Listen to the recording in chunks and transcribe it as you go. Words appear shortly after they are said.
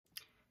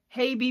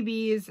Hey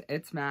BBs,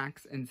 it's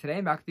Max, and today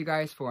I'm back with you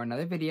guys for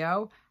another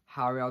video.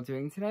 How are y'all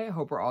doing today? I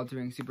hope we're all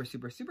doing super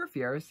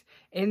fierce.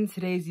 In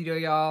today's video,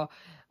 y'all,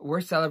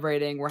 we're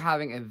celebrating. We're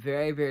having a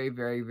very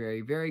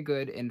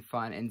good and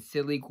fun and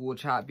silly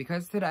Ghoulchat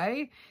because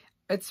today,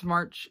 it's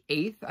March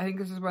 8th. I think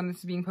this is when this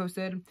is being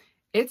posted.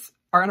 It's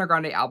Ariana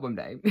Grande album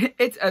day.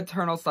 It's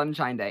Eternal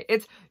Sunshine Day.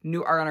 It's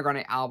new Ariana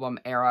Grande album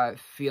era.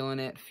 Feeling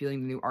it,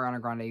 feeling the new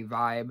Ariana Grande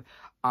vibe.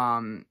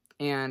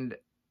 And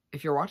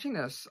if you're watching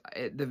this,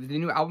 the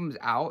new album is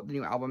out. The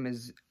new album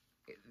is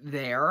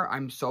there.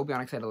 I'm so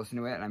beyond excited to listen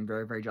to it, and I'm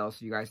very jealous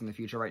of you guys in the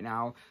future right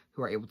now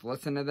who are able to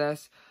listen to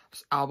this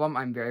album.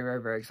 I'm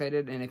very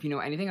excited, and if you know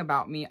anything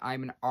about me,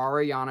 I'm an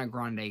Ariana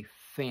Grande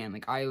fan.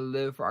 Like, I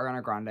live for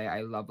Ariana Grande.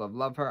 I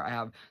love her. I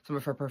have some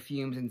of her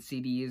perfumes and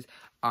CDs.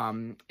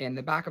 In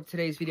the back of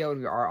today's video,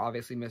 and we are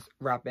obviously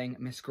rapping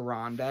Miss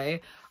Grande.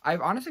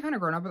 I've honestly kind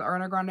of grown up with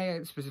Ariana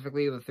Grande,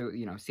 specifically with,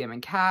 you know, Sam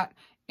and Cat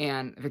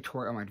and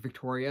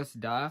Victorious,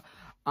 duh.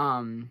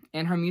 And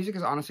her music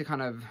has honestly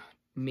kind of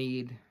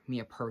made me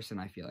a person,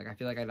 I feel like. I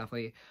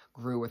definitely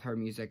grew with her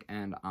music,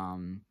 and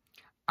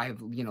I've,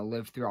 you know,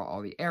 lived through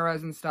all the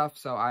eras and stuff,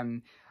 so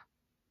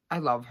I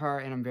love her,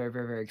 and I'm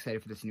very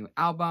excited for this new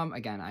album.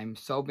 Again, I'm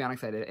so beyond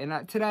excited.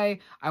 And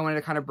today, I wanted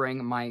to kind of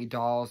bring my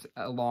dolls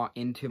along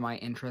into my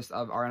interest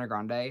of Ariana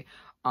Grande.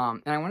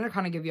 And I wanted to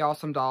kind of give y'all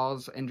some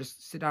dolls and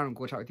just sit down and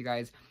go chat with you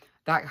guys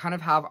that kind of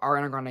have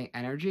Ariana Grande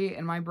energy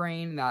in my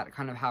brain, that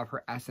kind of have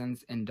her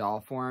essence in doll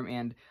form.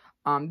 And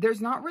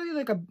there's not really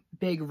like a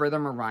big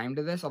rhythm or rhyme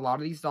to this. A lot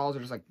of these dolls are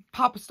just like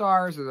pop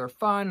stars, or they're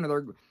fun, or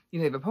they're, you know,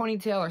 they have a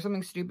ponytail or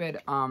something stupid.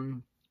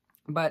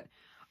 But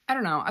I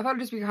don't know. I thought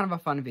it'd just be kind of a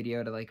fun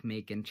video to like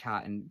make and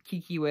chat and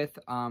kiki with.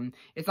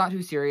 It's not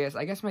too serious.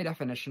 I guess my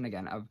definition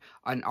again of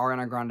an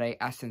Ariana Grande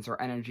essence or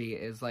energy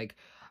is like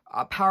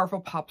a powerful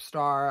pop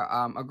star,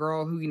 a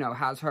girl who, you know,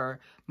 has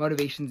her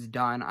motivations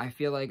done. I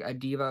feel like a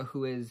diva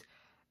who is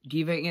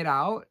divaing it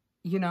out,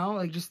 you know,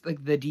 like just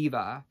like the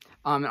diva.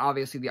 And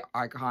obviously the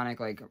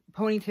iconic like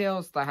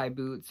ponytails, thigh-high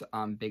boots,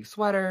 big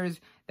sweaters,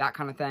 that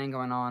kind of thing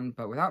going on.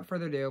 But without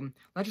further ado,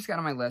 let's just get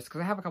on my list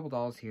because I have a couple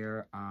dolls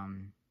here.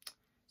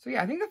 So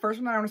yeah, I think the first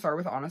one that I want to start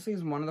with, honestly,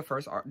 is one of the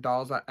first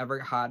dolls that ever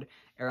had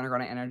Ariana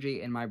Grande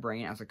energy in my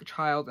brain as like a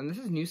child. And this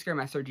is New Scare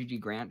Master Gigi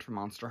Grant from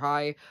Monster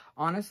High.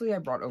 Honestly, I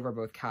brought over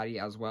both Caddy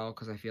as well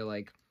because I feel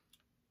like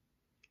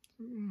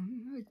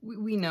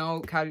we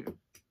know Caddy.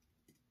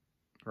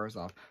 First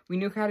off, we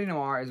knew Caddy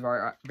Noir is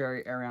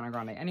very Ariana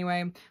Grande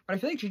anyway. But I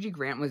feel like Gigi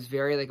Grant was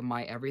very like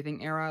my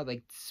everything era.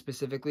 Like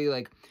specifically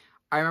like,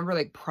 I remember,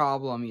 like,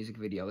 Problem music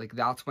video. Like,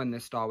 that's when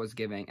this doll was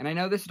giving. And I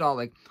know this doll,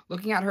 like,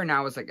 looking at her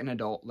now as, like, an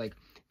adult, like,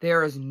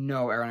 there is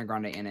no Ariana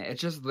Grande in it.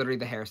 It's just literally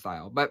the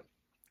hairstyle. But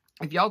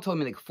if y'all told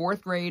me, like, 4th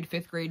grade,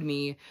 5th grade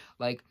me,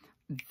 like,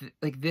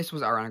 this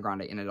was Ariana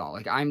Grande in a doll.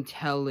 Like, I'm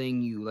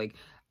telling you, like,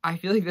 I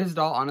feel like this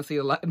doll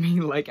honestly let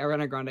me like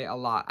Ariana Grande a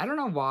lot. I don't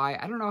know why.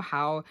 I don't know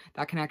how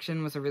that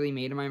connection was really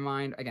made in my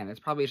mind. Again, it's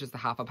probably just a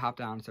half up, half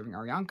down serving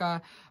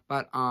Arianka.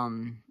 But,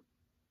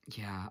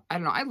 yeah, I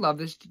don't know. I love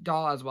this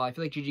doll as well. I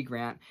feel like Gigi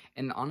Grant,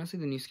 and honestly,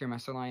 the New Scare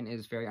Master line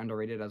is very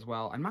underrated as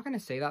well. I'm not going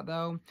to say that,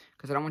 though,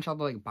 because I don't want y'all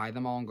to, like, buy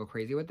them all and go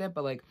crazy with it.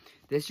 But, like,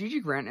 this Gigi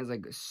Grant is,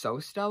 like, so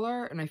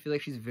stellar, and I feel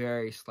like she's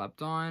very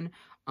slept on.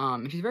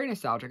 And she's very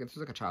nostalgic. This was,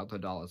 like, a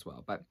childhood doll as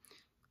well. But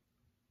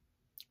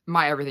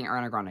my everything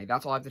Ariana Grande.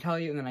 That's all I have to tell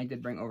you. And then I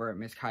did bring over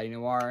Miss Caddy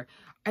Noir.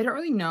 I don't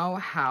really know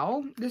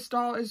how this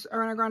doll is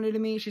Ariana Grande to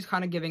me. She's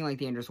kind of giving, like,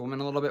 Dangerous Woman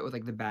a little bit with,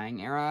 like, the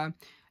Bang era.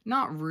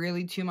 Not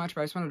really too much,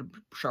 but I just wanted to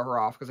show her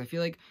off because I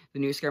feel like the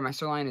New Scare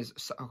Master line is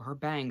so, her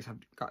bangs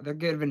they're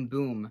given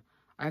boom.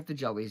 I have to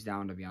gel these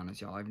down, to be honest,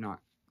 y'all. I've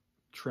not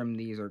trimmed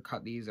these or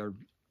cut these or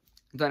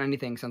done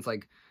anything since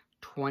like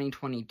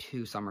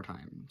 2022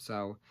 summertime.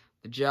 So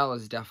the gel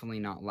has definitely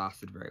not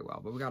lasted very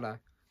well. But we gotta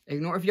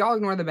ignore, if y'all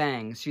ignore the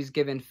bangs, she's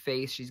given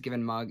face, she's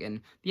given mug,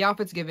 and the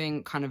outfit's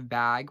giving kind of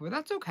bag, but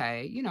that's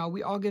okay. You know,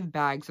 we all give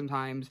bags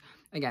sometimes.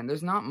 Again,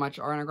 there's not much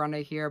Ariana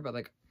Grande here, but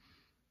like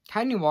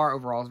Caddy Noir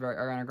overall is very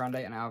Ariana Grande,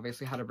 and I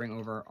obviously had to bring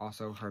over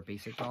also her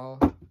basic doll,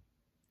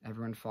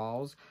 Everyone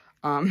Falls.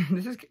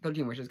 This is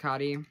 13 Wishes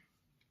Caddy.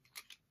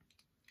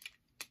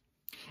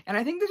 And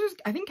I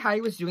think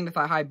Caddy was doing the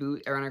thigh-high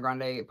boot Ariana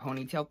Grande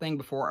ponytail thing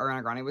before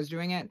Ariana Grande was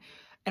doing it.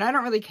 And I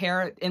don't really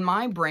care. In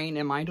my brain,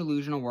 in my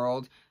delusional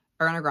world,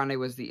 Ariana Grande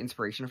was the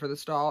inspiration for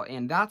this doll,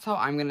 and that's how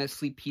I'm going to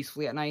sleep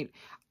peacefully at night.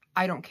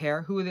 I don't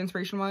care who the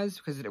inspiration was,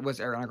 because it was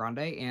Ariana Grande,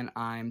 and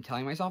I'm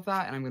telling myself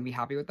that, and I'm going to be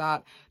happy with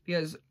that,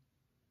 because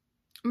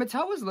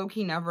Mattel was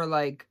low-key never,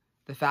 like,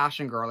 the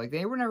fashion girl. Like,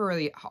 they were never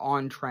really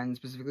on trend,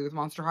 specifically with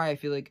Monster High. I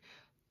feel like,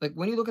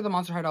 when you look at the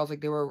Monster High dolls, like,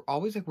 they were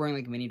always, like, wearing,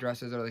 like, mini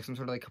dresses or, like, some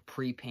sort of, like,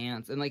 capri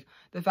pants. And, like,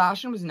 the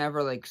fashion was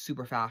never, like,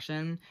 super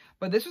fashion.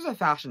 But this was a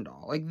fashion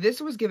doll. Like,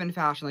 this was given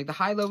fashion. Like, the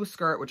high-low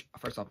skirt, which,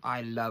 first off,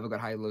 I love a good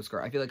high-low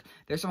skirt. I feel like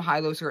there's some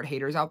high-low skirt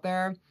haters out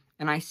there.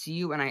 And I see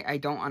you, and I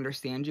don't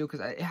understand you.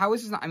 Because how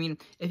is this not, I mean,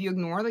 if you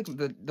ignore, like,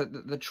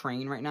 the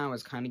train right now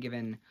is kind of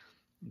given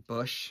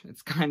bush.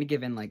 It's kind of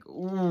given like,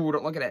 ooh,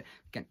 don't look at it.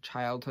 Again,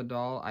 childhood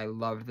doll. I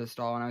loved this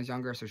doll when I was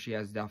younger, so she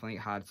has definitely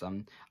had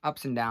some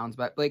ups and downs,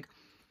 but like,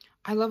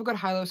 I love a good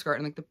high-low skirt,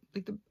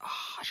 and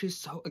she's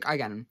so, like,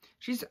 again,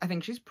 I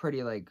think she's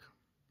pretty, like,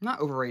 not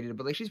overrated,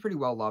 but like, she's pretty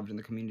well loved in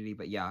the community.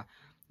 But yeah,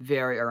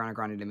 very Ariana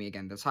Grande to me.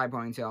 Again, this high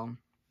ponytail.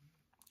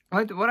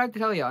 What I have to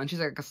tell you, and she's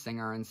like a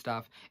singer and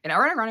stuff. And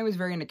Ariana Grande was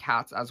very into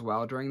cats as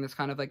well during this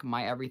kind of like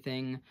My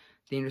Everything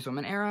Dangerous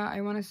Woman era,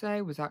 I want to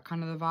say. Was that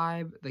kind of the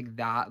vibe? Like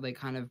that, like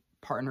kind of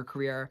part in her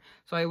career.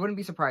 So I wouldn't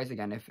be surprised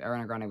again if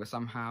Ariana Grande was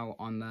somehow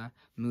on the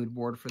mood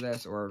board for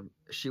this, or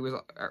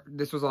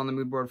this was on the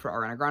mood board for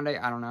Ariana Grande.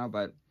 I don't know,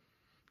 but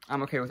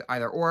I'm okay with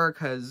either or,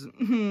 because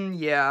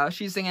yeah,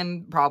 she's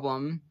singing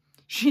Problem.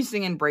 She's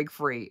singing Break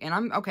Free, and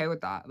I'm okay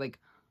with that. Like,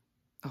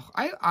 oh,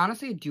 I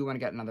honestly do want to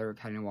get another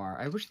Cat Noir.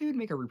 I wish they would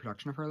make a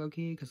reproduction of her,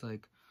 low-key, because,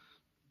 like,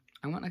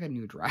 I want, like, a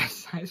new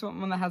dress. I just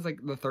want one that has, like,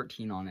 the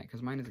 13 on it,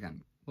 because mine is,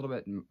 again, a little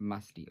bit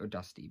musty or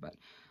dusty, but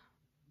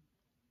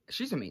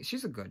she's amazing.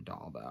 She's a good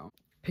doll, though.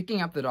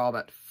 Picking up the doll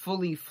that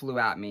fully flew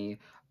at me,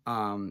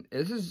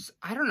 this is,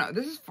 I don't know,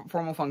 this is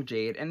Formal Funk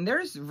Jade, and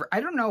I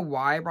don't know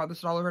why I brought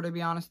this doll over, to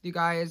be honest with you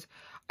guys.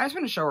 I just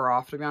want to show her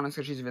off, to be honest,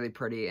 because she's really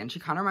pretty, and she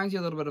kind of reminds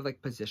you a little bit of,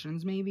 like,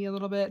 Positions, maybe, a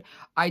little bit.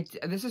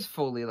 This is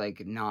fully,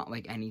 like, not,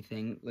 like,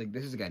 anything, like,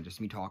 this is, again, just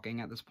me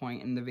talking at this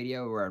point in the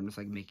video, where I'm just,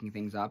 like, making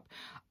things up,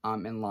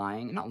 and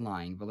lying, not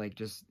lying, but, like,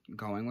 just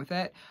going with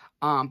it,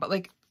 but,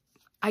 like,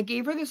 I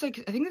gave her this,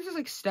 like, I think this is,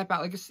 like, Step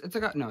Out, like, it's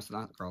like, no, it's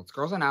not Girls. It's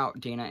Girls on Out,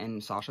 Dana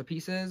and Sasha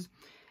pieces,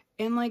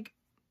 and, like,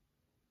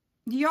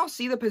 do y'all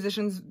see the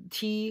Positions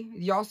tee?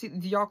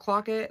 Do y'all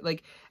clock it?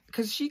 Like,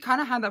 because she kind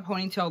of had that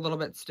ponytail a little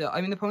bit still.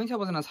 I mean, the ponytail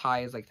wasn't as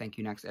high as, like, Thank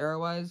You Next era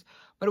was,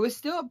 but it was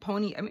still a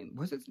pony. I mean,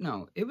 was it?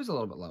 No, it was a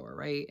little bit lower,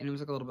 right? And it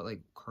was, like, a little bit, like,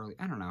 curly.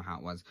 I don't know how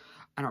it was.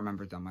 I don't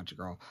remember it that much,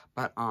 girl.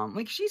 But,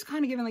 like, she's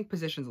kind of giving, like,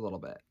 Positions a little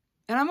bit.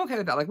 And I'm okay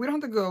with that. Like, we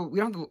don't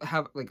have to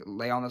have, like,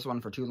 lay on this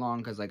one for too long,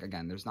 because, like,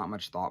 again, there's not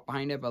much thought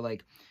behind it, but,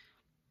 like,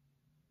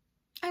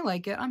 I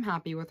like it. I'm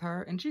happy with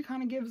her. And she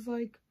kind of gives,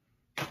 like,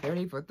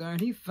 30 for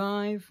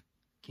 35.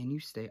 Can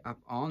you stay up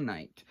all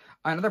night?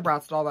 Another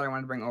Bratz doll that I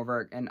wanted to bring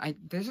over, and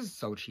this is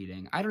so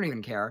cheating. I don't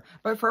even care.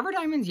 But Forever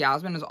Diamonds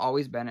Yasmin has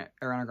always been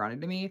Ariana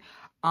Grande to me.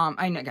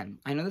 I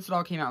know this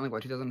doll came out in, like,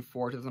 what,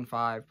 2004,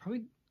 2005?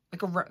 Probably,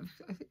 like,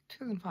 I think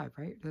 2005,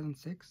 right?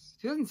 2006?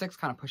 2006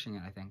 kind of pushing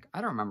it, I think.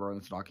 I don't remember when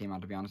this doll came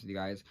out, to be honest with you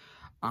guys.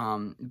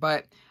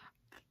 But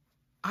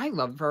I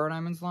love Forever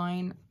Diamonds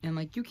line, and,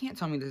 like, you can't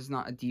tell me this is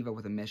not a diva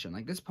with a mission.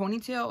 Like, this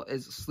ponytail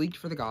is sleeked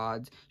for the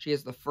gods. She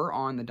has the fur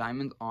on, the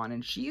diamonds on,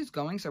 and she is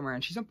going somewhere,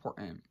 and she's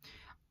important.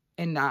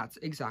 And that's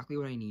exactly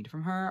what I need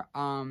from her.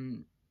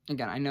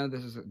 Again, I know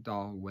this is a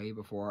doll way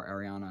before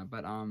Ariana,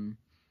 but,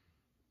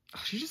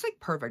 she's just, like,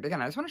 perfect.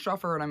 Again, I just want to show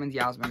off Forever Diamonds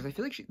Yasmin, because I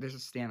feel like there's a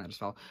stand that just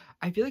fell.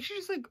 I feel like she's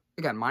just, like,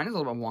 again, mine is a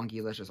little bit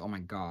wonky-licious. Oh,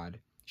 my God.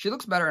 She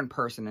looks better in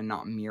person and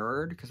not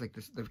mirrored, because, like,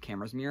 the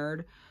camera's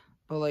mirrored.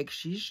 But, like,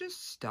 she's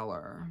just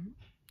stellar.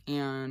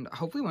 And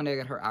hopefully one day I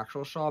get her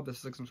actual shawl. This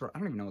is, like, some sort of, I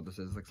don't even know what this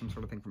is. Like, some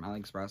sort of thing from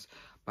AliExpress.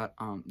 But,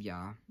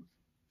 yeah.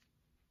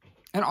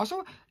 And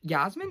also,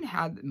 Yasmin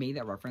had made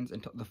that reference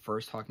into the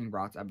first Talking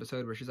Bratz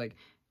episode, where she's, like,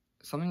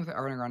 something with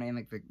Ariana Grande and,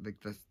 like,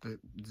 the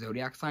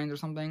zodiac signs or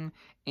something.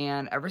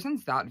 And ever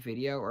since that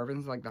video, or ever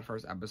since, like, that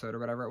first episode or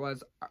whatever it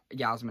was,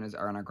 Yasmin is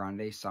Ariana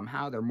Grande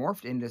somehow. They're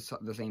morphed into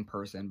the same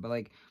person. But,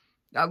 like,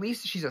 at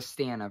least she's a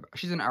stan of,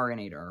 she's an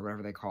Arianator, or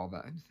whatever they call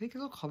that. Do they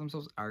still call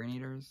themselves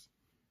Arianators?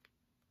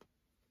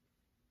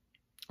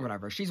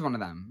 Whatever, she's one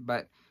of them,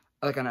 but,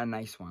 like, a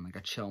nice one, like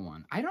a chill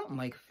one. I don't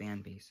like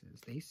fan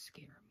bases, they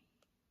scare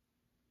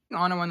me.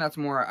 On to one that's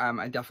more,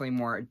 definitely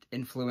more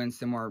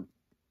influenced and more,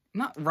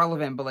 not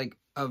relevant, but, like,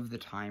 of the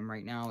time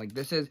right now. Like,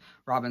 this is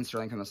Robin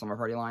Sterling from the Slumber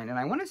Party line, and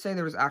I want to say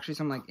there was actually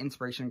some, like,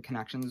 inspiration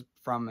connections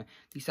from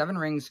the Seven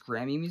Rings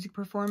Grammy music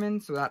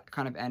performance, so that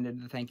kind of ended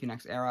the Thank You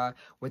Next era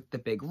with the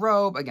big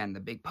robe, again,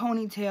 the big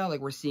ponytail. Like,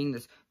 we're seeing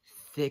this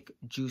thick,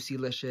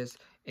 juicy-licious,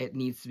 it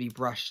needs to be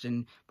brushed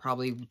and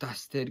probably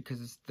dusted,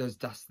 because there's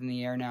dust in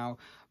the air now,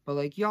 but,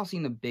 like, y'all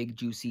seen the big,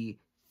 juicy,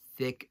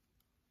 thick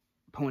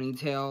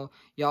ponytail.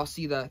 Y'all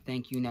see the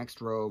Thank You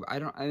Next robe. I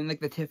mean, like,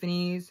 the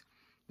Tiffany's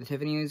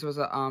was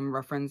a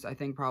reference, I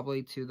think,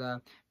 probably to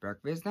the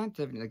breakfast, not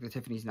Tiffany, like the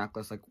Tiffany's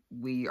necklace. Like,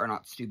 we are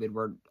not stupid,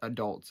 we're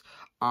adults.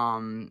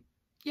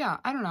 Yeah,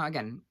 I don't know.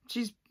 Again,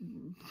 she's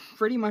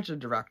pretty much a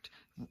direct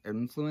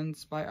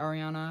influence by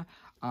Ariana,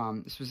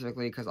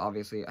 specifically because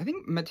obviously I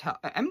think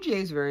MGA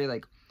is very,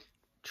 like,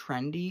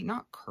 trendy,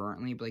 not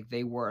currently, but,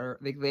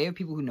 like, they have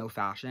people who know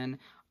fashion,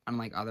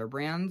 unlike other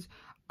brands.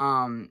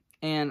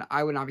 And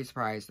I would not be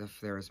surprised if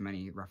there's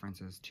many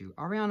references to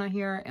Ariana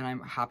here, and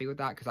I'm happy with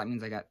that, because that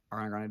means I get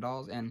Ariana Grande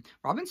dolls. And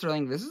Robin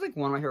Sterling, this is, like,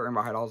 one of my favorite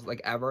Rainbow High dolls, like,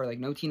 ever. Like,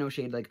 no tea, no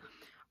shade. Like,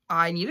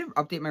 I need to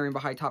update my Rainbow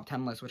High top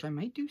 10 list, which I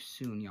might do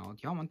soon, y'all. Do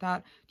y'all want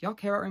that? Do y'all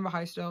care about Rainbow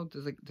High still?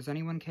 Does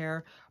anyone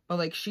care? But,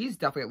 like, she's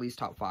definitely at least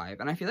top 5,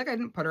 and I feel like I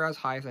didn't put her as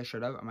high as I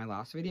should have in my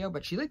last video,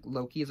 but she, like,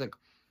 low-key is, like,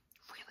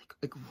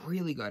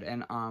 really good.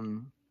 And,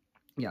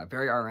 yeah,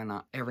 very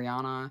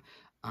Ariana.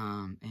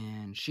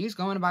 And she's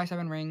going to buy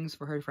 7 rings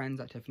for her friends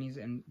at Tiffany's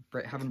and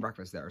having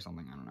breakfast there or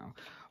something. I don't know.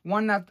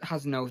 One that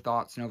has no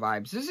thoughts, no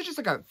vibes. This is just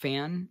like a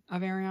fan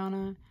of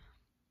Ariana.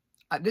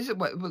 This is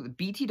what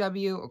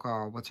BTW. Oh,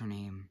 girl, what's her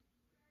name?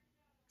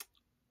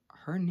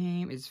 Her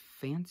name is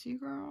Fancy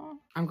Girl.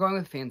 I'm going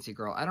with Fancy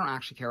Girl. I don't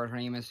actually care what her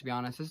name is, to be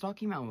honest. This doll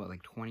came out in, what,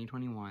 like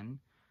 2021?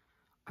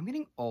 I'm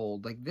getting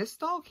old. Like, this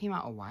doll came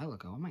out a while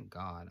ago. Oh my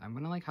god. I'm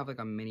gonna, like, have, like,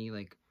 a mini,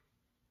 like,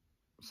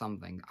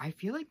 something. I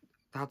feel like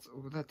that's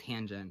a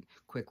tangent,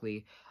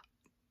 quickly.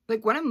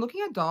 Like, when I'm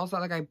looking at dolls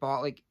that, like, I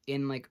bought, like,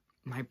 in, like,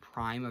 my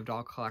prime of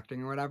doll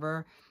collecting or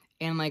whatever,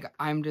 and, like,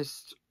 I'm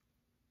just,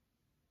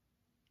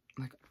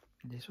 like,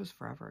 this was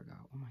forever ago.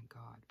 Oh my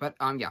god. But,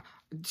 yeah.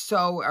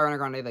 So, Ariana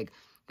Grande, like,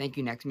 Thank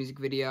You Next music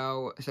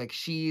video. It's like,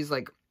 she's,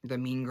 like, the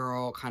Mean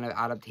Girl kind of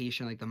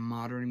adaptation, like, the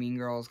modern Mean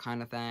Girls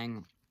kind of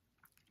thing.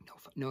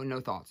 No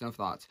thoughts.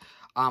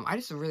 I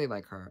just really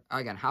like her.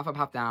 Again, half up,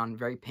 half down,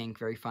 very pink,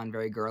 very fun,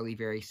 very girly,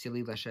 very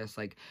silly-licious.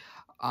 Like,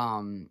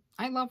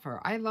 I love her.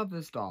 I love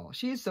this doll.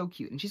 She is so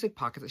cute, and she's like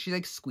pockets. She's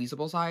like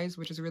squeezable size,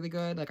 which is really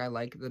good. Like, I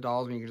like the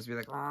dolls when you can just be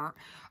like,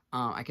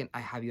 I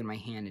have you in my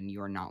hand and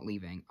you are not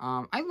leaving.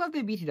 I love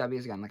the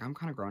BTWs again. Like, I'm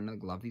kind of growing to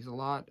like, love these a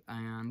lot,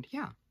 and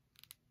yeah.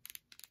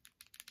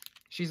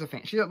 She's a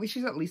fan. She's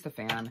at least a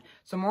fan.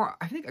 So more,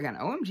 I think, again,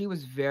 OMG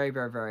was very,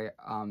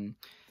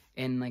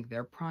 in, like,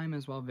 their prime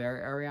as well, very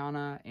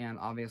Ariana, and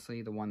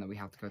obviously the one that we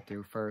have to go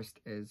through first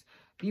is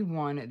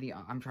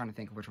I'm trying to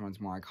think of which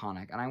one's more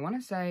iconic, and I want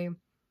to say,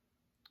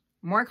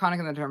 more iconic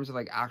in the terms of,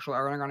 like, actual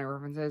Ariana Grande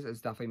references is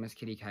definitely Miss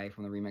Kitty K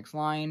from the remix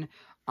line.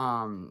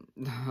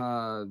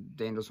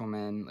 Dangerous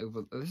Woman.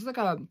 This is like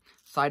a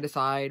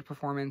side-to-side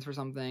performance or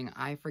something.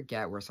 I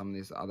forget where some of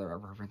these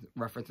other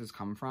references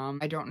come from.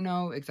 I don't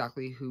know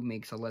exactly who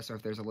makes a list or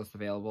if there's a list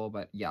available,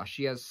 but yeah,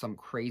 she has some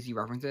crazy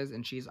references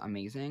and she's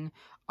amazing.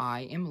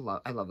 I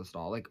love this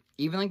doll. Like,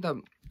 even like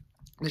the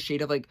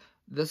shade of, like,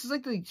 this is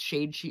like the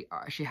shade she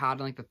had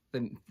in, like,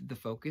 the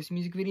Focus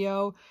music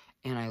video,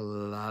 and I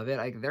love it.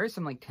 Like, there's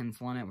some, like,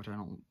 tinsel in it, which I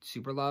don't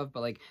super love,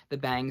 but, like, the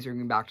bangs are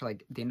going back to,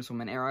 like, Dangerous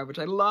Woman era, which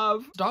I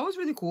love. This doll was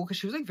really cool because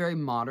she was, like, very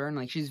modern.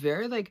 Like, she's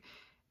very, like,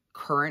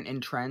 current in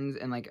trends,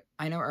 and, like,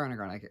 I know Ariana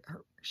Grande, like,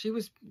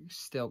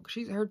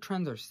 her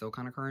trends are still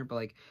kind of current, but,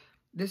 like,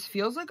 this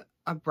feels like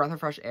a breath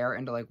of fresh air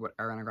into, like, what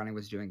Ariana Grande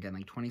was doing again,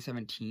 like,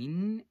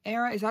 2017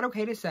 era. Is that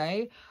okay to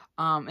say?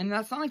 And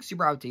that's not, like,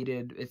 super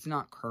outdated. It's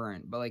not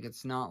current, but, like,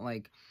 it's not,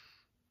 like,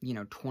 you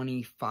know,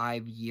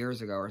 25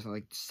 years ago or something,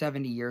 like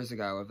 70 years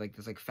ago of, like,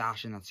 this, like,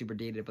 fashion that's super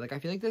dated. But, like, I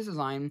feel like this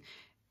design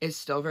is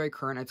still very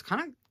current. It's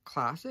kind of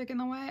classic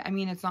in a way. I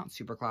mean, it's not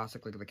super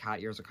classic. Like, the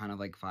cat ears are kind of,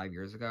 like, 5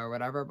 years ago or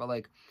whatever. But,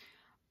 like,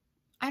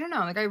 I don't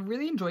know. Like, I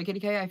really enjoy Kitty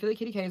K. I feel like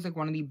Kitty K is, like,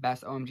 one of the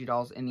best OMG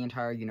dolls in the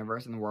entire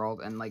universe, in the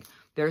world. And, like,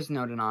 there's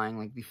no denying,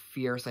 like, the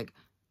fierce, like,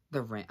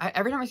 the ring.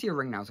 Every time I see a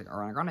ring now, it's, like,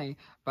 Ariana Grande.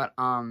 But,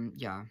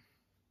 yeah.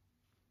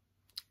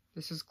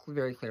 This is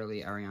very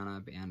clearly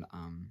Ariana, and,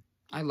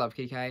 I love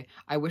Kitty K.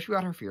 I wish we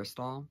got her Fierce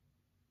doll.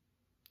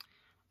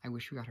 But,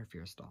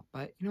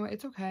 you know what?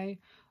 It's okay.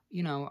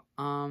 You know,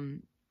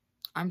 I'm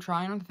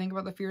trying not to think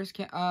about the Fierce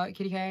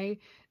Kitty K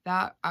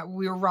that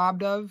we were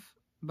robbed of.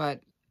 But,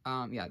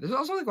 yeah. This is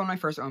also, like, one of my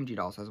first OMG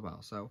dolls as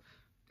well. So,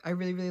 I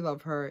really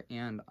love her.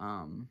 And,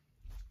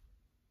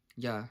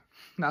 yeah.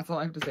 That's all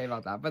I have to say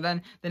about that. But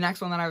then, the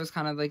next one that I was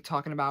kind of, like,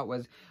 talking about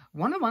was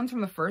one of the ones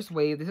from the first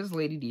wave. This is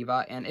Lady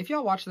Diva, and if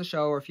y'all watch the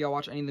show or if y'all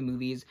watch any of the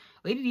movies,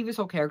 Lady Diva's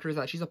whole character is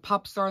that she's a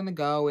pop star on the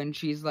go, and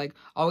she's, like,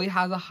 always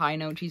has a high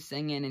note she's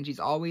singing, and she's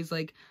always,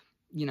 like,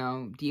 you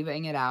know,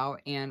 divaing it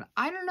out, and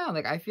I don't know,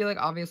 like, I feel like,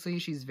 obviously,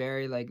 she's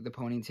very, like, the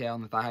ponytail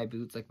and the thigh-high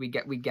boots, like, we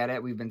get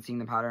it, we've been seeing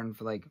the pattern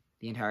for, like,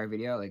 the entire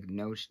video, like,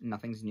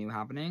 nothing's new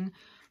happening,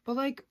 but,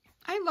 like,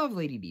 I love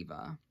Lady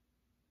Diva,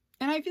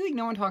 and I feel like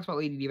no one talks about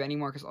Lady Diva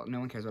anymore, because no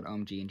one cares about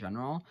OMG in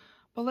general.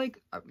 But,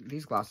 like,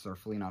 these glasses are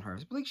fully not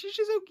hers. But, like, she's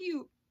just so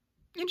cute.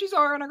 And she's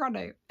Ariana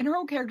Grande. And her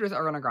whole character is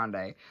Ariana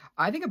Grande.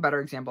 I think a better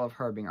example of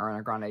her being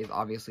Ariana Grande is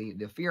obviously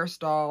the Fierce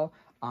doll.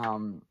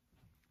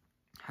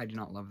 I do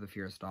not love the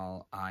Fierce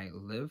doll. I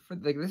live for,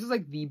 like, this is,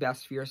 like, the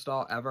best Fierce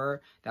doll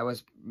ever that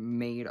was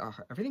made.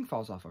 Everything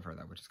falls off of her,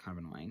 though, which is kind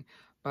of annoying.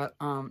 But,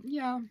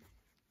 yeah.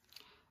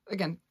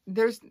 Again,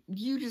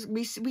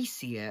 we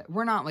see it.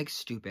 We're not, like,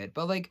 stupid.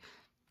 But, like,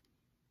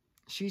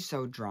 she's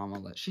so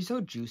drama-lit. She's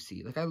so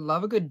juicy. Like, I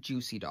love a good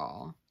juicy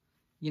doll.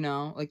 You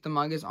know? Like, the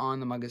mug is on,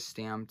 the mug is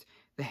stamped,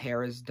 the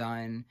hair is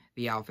done,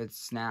 the outfit's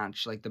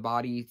snatched, like, the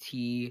body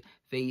tee,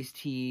 face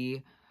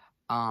tee.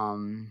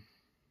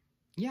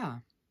 Yeah.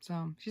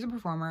 So, she's a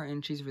performer,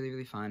 and she's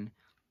really fun.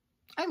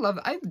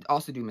 I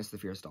also do miss the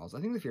Fierce dolls. I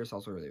think the Fierce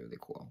dolls are really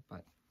cool,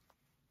 but.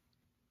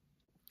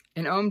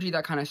 An OMG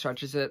that kind of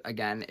stretches it,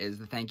 again, is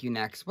the Thank You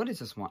Next. What is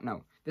this one?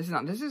 No, this is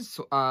not. This is,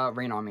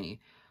 Rain On Me.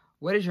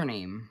 What is your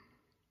name?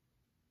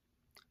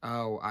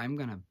 Oh, I'm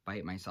gonna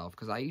bite myself,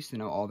 because I used to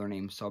know all their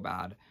names so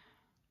bad.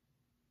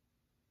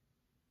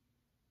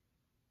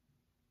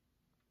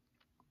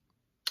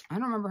 I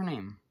don't remember her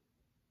name.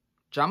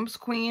 Jumps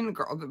Queen,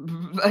 girl,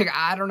 like,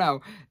 I don't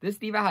know. This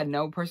diva had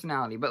no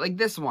personality. But, like,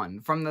 this one,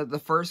 from the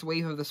first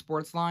wave of the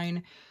sports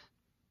line,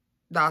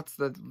 that's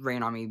the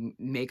Rain On Me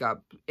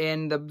makeup.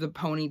 And the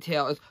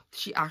ponytail,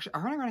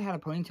 Ariana Grande had a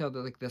ponytail that,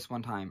 like, this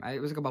one time. It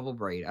was, like, a bubble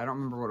braid. I don't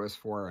remember what it was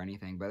for or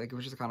anything. But, like, it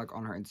was just kind of, like,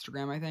 on her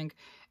Instagram, I think.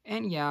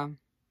 And, yeah.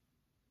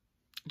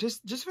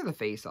 Just for the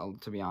face,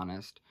 to be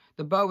honest.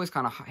 The bow is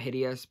kind of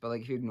hideous, but,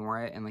 like, if you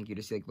ignore it and, like, you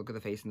just, like, look at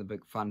the face and the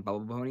big, fun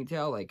bubble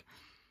ponytail, like...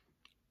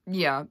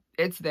 Yeah,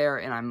 it's there,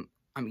 and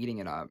I'm eating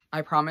it up.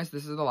 I promise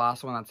this is the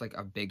last one that's, like,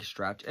 a big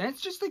stretch. And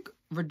it's just, like,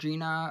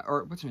 Regina,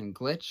 or what's her name?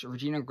 Glitch?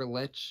 Regina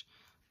Glitch.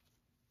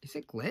 Is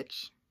it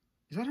Glitch?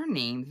 Is that her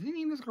name? Did they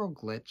name this girl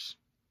Glitch?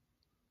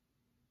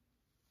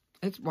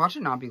 Watch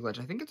it not be Glitch.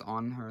 I think it's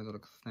on her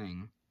little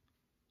thing.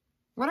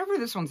 Whatever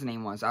this one's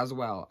name was, as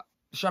well.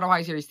 Shadow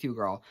High Series 2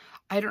 girl.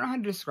 I don't know how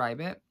to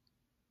describe it.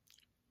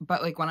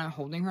 But, like, when I'm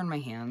holding her in my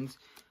hands,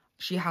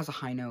 she has a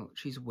high note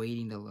she's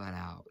waiting to let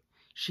out.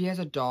 She has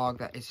a dog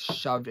that is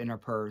shoved in her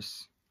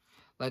purse.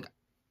 Like,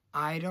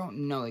 I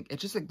don't know. Like,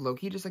 it's just, like,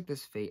 low-key just, like,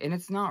 this face. And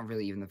it's not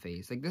really even the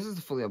face. Like, this is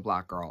fully a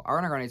black girl.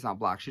 Ariana Grande is not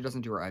black. She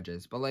doesn't do her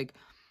edges. But, like,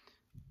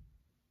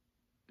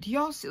 do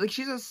y'all see? Like,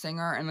 she's a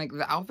singer. And, like,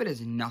 the outfit has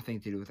nothing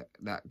to do with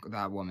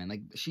that woman.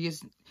 Like,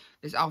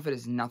 this outfit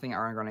is nothing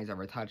Ariana Grande's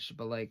ever touched.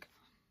 But, like,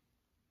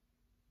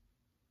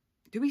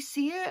 do we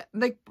see it?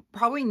 Like,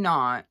 probably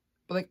not.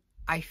 But, like,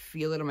 I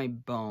feel it in my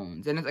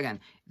bones. And it's, again,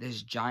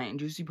 this giant,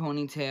 juicy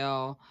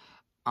ponytail.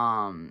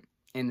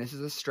 And this is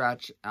a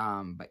stretch,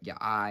 but yeah,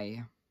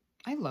 I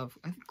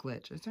think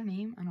Glitch, is her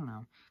name? I don't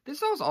know.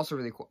 This doll is also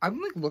really cool.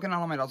 I'm, like, looking at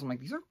all my dolls, I'm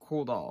like, these are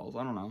cool dolls,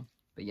 I don't know,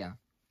 but yeah,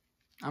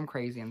 I'm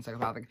crazy and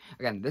psychopathic.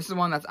 Again, this is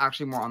one that's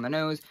actually more on the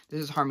nose.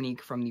 This is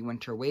Harmonique from the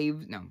Winter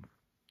Wave,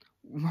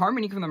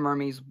 Harmonique from the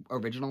Mermaids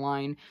original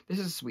line. This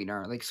is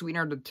Sweetener, like,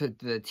 Sweetener to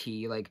the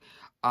T, like,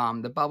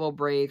 the bubble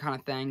braid kind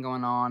of thing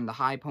going on, the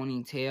high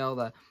ponytail,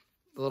 the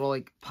little,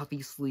 like,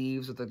 puffy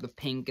sleeves with, like, the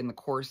pink and the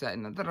corset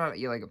and the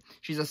yeah, like,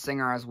 she's a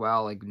singer as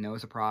well, like, no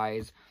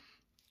surprise.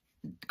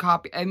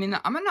 I mean,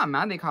 I'm not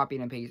mad they copied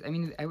and pasted. I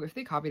mean, if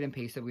they copied and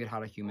pasted, we would have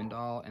had a human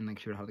doll, and, like,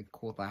 she would have, like,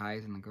 cool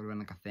thighs, and, like, it would have been,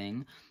 like, a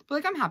thing. But,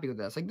 like, I'm happy with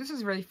this. Like, this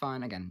is very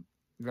fun. Again,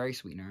 very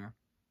Sweetener.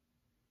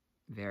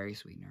 Very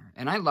Sweetener.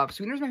 And I love,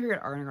 Sweetener's my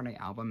favorite Ariana Grande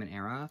album and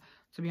era,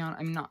 to be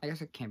honest. I mean, I guess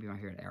it can't be my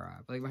favorite era,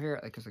 but, like, my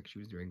favorite, like, because, like, she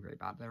was doing very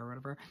bad there or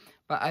whatever.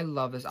 But I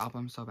love this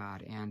album so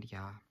bad, and,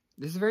 yeah.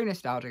 This is very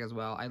nostalgic as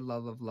well. I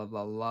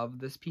love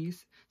this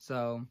piece.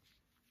 So,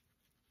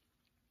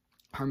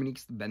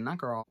 Harmonique's been that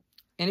girl.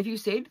 And if you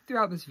stayed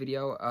throughout this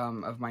video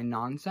of my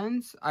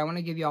nonsense, I want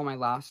to give you all my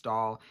last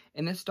doll.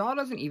 And this doll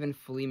doesn't even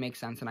fully make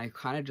sense. And I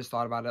kind of just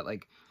thought about it,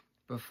 like,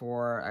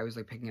 before I was,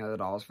 like, picking out the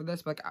dolls for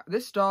this. But, like,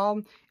 this doll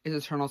is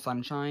Eternal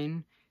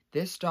Sunshine.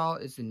 This doll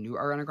is the new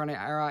Ariana Grande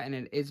era. And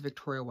it is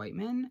Victoria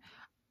Whiteman.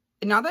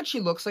 Not that she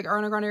looks like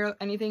Ariana Grande or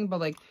anything, but,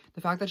 like,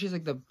 the fact that she's,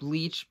 like, the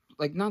bleach,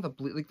 like, not the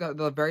bleach, like,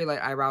 the very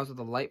light eyebrows with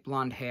the light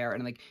blonde hair,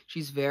 and, like,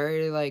 she's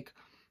very, like,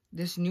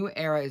 this new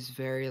era is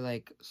very,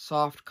 like,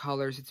 soft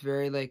colors, it's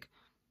very, like,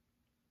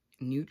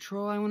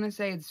 neutral, I want to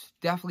say. It's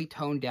definitely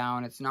toned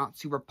down, it's not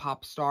super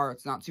pop star,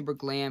 it's not super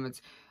glam,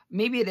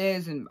 maybe it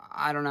is, and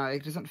I don't know,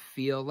 it doesn't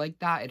feel like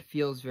that. It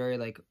feels very,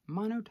 like,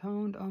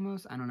 monotoned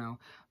almost. I don't know.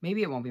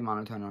 Maybe it won't be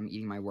monotone. I'm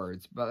eating my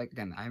words. But, like,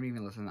 again, I haven't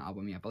even listened to the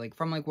album yet. But, like,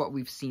 from, like, what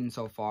we've seen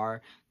so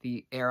far,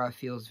 the era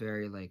feels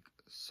very, like,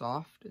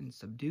 soft and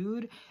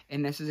subdued.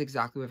 And this is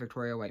exactly what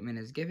Victoria Whiteman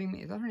is giving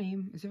me. Is that her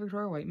name? Is it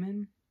Victoria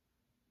Whiteman?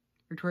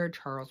 Victoria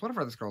Charles,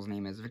 whatever this girl's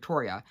name is,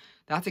 Victoria.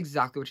 That's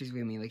exactly what she's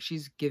giving me. Like,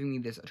 she's giving me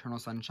this Eternal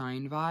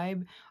Sunshine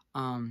vibe.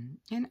 And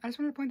I just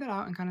wanted to point that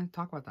out and kind of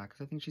talk about that, because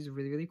I think she's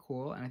really, really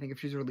cool. And I think if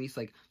she's released,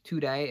 like,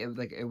 today,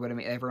 it would have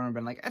made everyone have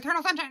been like,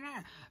 Eternal Sunshine!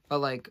 But,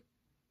 like,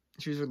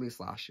 she was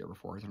released last year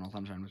before Eternal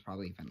Sunshine was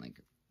probably even,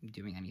 like,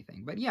 doing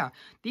anything. But, yeah,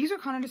 these are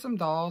kind of just some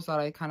dolls that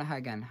I kind of,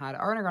 had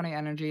Ariana Grande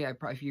energy.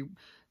 If you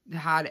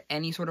had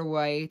any sort of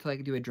way to,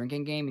 like, do a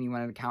drinking game and you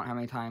wanted to count how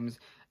many times,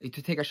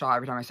 to take a shot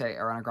every time I say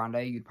Ariana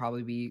Grande, you'd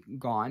probably be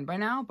gone by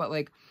now. But,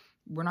 like,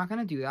 we're not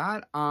gonna do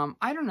that.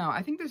 I don't know.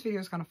 I think this video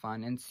is kind of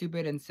fun and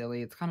stupid and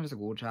silly. It's kind of just a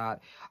ghoul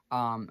chat.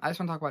 I just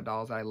want to talk about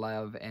dolls that I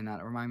love and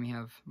that remind me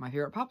of my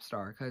favorite pop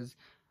star, because,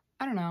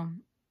 I don't know.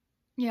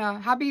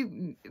 Yeah,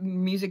 happy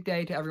music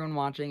day to everyone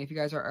watching. If you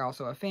guys are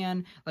also a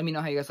fan, let me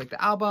know how you guys like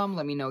the album.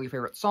 Let me know your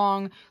favorite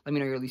song. Let me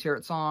know your least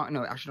favorite song.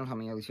 No, actually, don't tell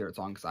me your least favorite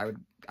song, because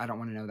I don't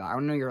want to know that. I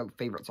want to know your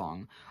favorite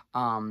song.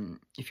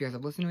 If you guys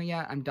have listened to it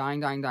yet, I'm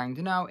dying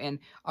to know. And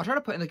I'll try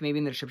to put, like, maybe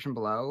in the description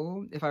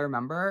below, if I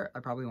remember. I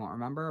probably won't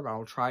remember, but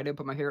I'll try to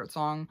put my favorite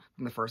song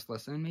from the first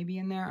listen maybe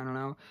in there. I don't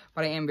know.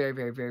 But I am very,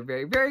 very, very,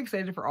 very, very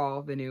excited for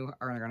all the new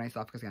Ariana Grande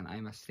stuff, because, again, I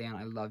am a stan.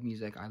 I love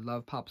music. I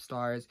love pop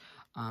stars.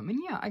 And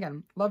yeah,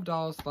 again, love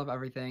dolls, love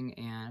everything,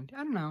 and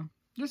I don't know,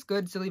 just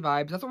good, silly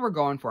vibes. That's what we're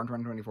going for in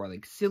 2024,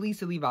 like, silly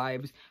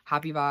vibes,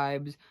 happy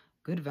vibes,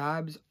 good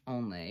vibes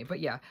only.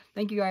 But yeah,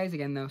 thank you guys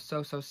again, though,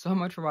 so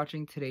much for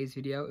watching today's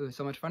video. It was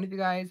so much fun with you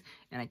guys,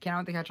 and I cannot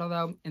wait to catch y'all,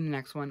 though, in the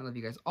next one. I love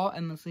you guys all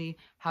endlessly.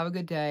 Have a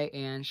good day,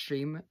 and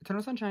stream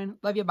Eternal Sunshine.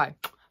 Love you, bye.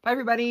 Bye,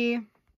 everybody!